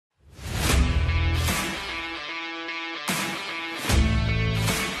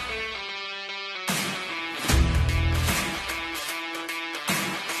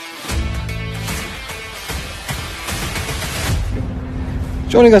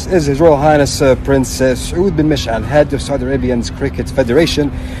Joining us is His Royal Highness Prince Saud bin Mishal, head of Saudi Arabian's Cricket Federation.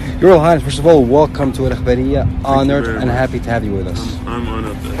 Your Royal Highness, first of all, welcome to Al Akhbariyya. Honored and happy to have you with us. I'm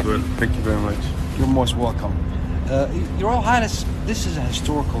honored as well. Thank you very much. You're most welcome. Your Royal Highness, this is a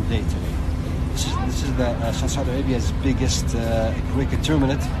historical day today. This is Saudi Arabia's biggest cricket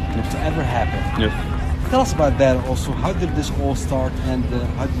tournament to ever happen. Yes. Tell us about that also. How did this all start and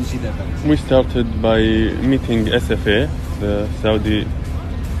how did you see the event? We started by meeting SFA, the Saudi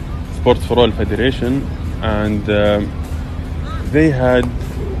Sports for All Federation, and they had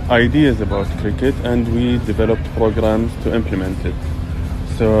ideas about cricket and we developed programs to implement it.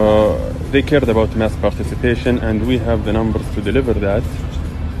 So they cared about mass participation and we have the numbers to deliver that.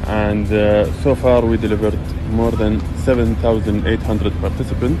 And so far we delivered more than 7,800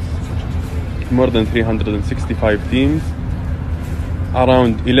 participants, more than 365 teams,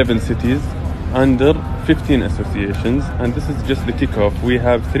 around 11 cities, under 15 associations, and this is just the kickoff. We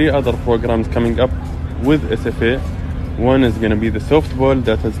have 3 other programs coming up with SFA. One is going to be the softball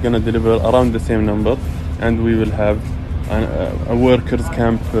that is going to deliver around the same number, and we will have a workers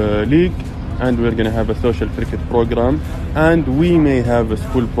camp league, and we're going to have a social cricket program, and we may have a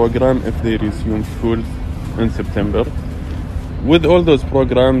school program if they resume school in September. With all those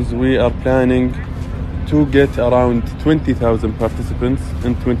programs, we are planning to get around 20,000 participants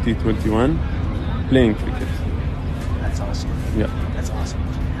in 2021 playing cricket. That's awesome. Yeah. That's awesome.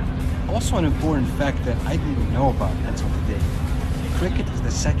 Also, an important fact that I didn't know about until today. Cricket is the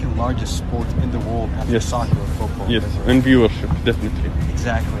second largest sport in the world after soccer or football. Yes, and viewership, definitely.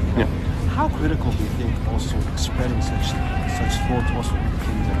 Exactly. Yeah. How critical do you think also spreading such sport also in the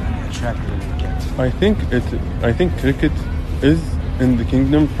kingdom and attracting the kids? I think cricket is in the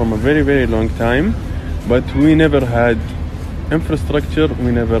kingdom from a very, very long time, but we never had infrastructure, we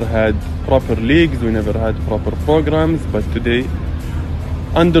never had proper leagues, we never had proper programs. But today,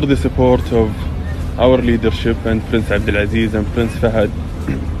 under the support of our leadership and Prince Abdulaziz and Prince Fahad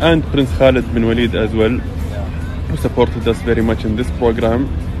and Prince Khalid bin Walid as well, who supported us very much in this program,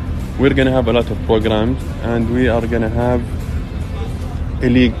 we're going to have a lot of programs, and we are going to have a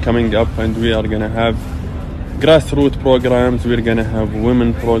league coming up, and we are going to have grassroots programs, we're going to have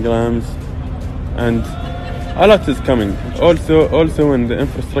women programs, and a lot is coming. Also in the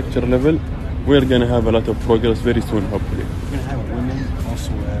infrastructure level, we're going to have a lot of progress very soon, hopefully. We're going to have women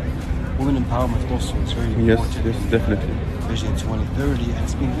also, women empowerment also is very important. Yes, definitely. Vision 2030, and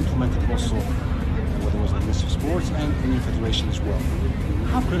it's being implemented also, whether it was in the Ministry of Sports and in your federation as well.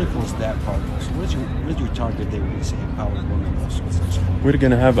 How critical is that part also? What is your target there when you say empowering women also in such sport? We're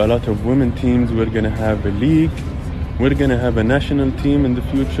going to have a lot of women teams, we're going to have a league, we're going to have a national team in the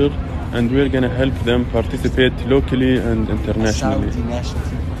future, and we're going to help them participate locally and internationally. Saudi national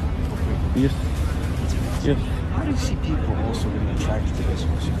team? Yes. Yes. How do you see people also getting attracted to this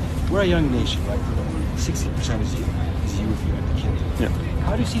also? We're a young nation, right? 60% is youth here in the kingdom. Yeah.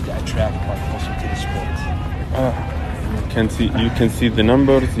 How do you see the attract part also to the sport? You can see the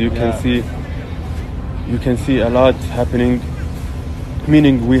numbers, you can see a lot happening,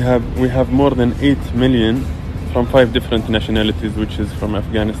 meaning we have more than 8 million from 5 different nationalities, which is from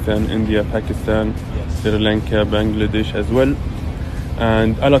Afghanistan, India, Pakistan, Sri Lanka, Bangladesh as well,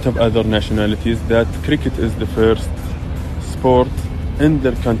 and a lot of other nationalities. That cricket is the first sport in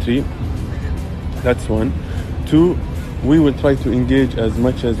their country. That's one. 2, we will try to engage as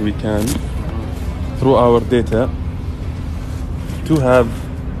much as we can through our data to have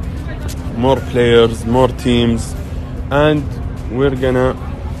more players, more teams, and we're gonna,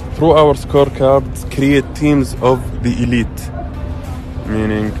 through our scorecards, create teams of the elite,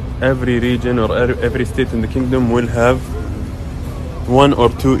 meaning every region or every state in the kingdom will have 1 or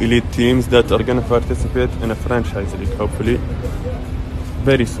 2 elite teams that are gonna participate in a franchise league, hopefully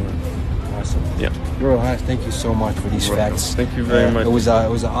very soon. Awesome. Yeah. Royal Highness, thank you so much for these facts. Thank you very much. It was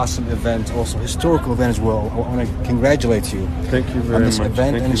an awesome event, also historical event as well. I want to congratulate you Thank you very on this much.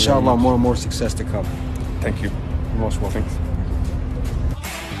 event, Thank and inshallah more and more success to come. Thank you. You're most welcome. Thanks.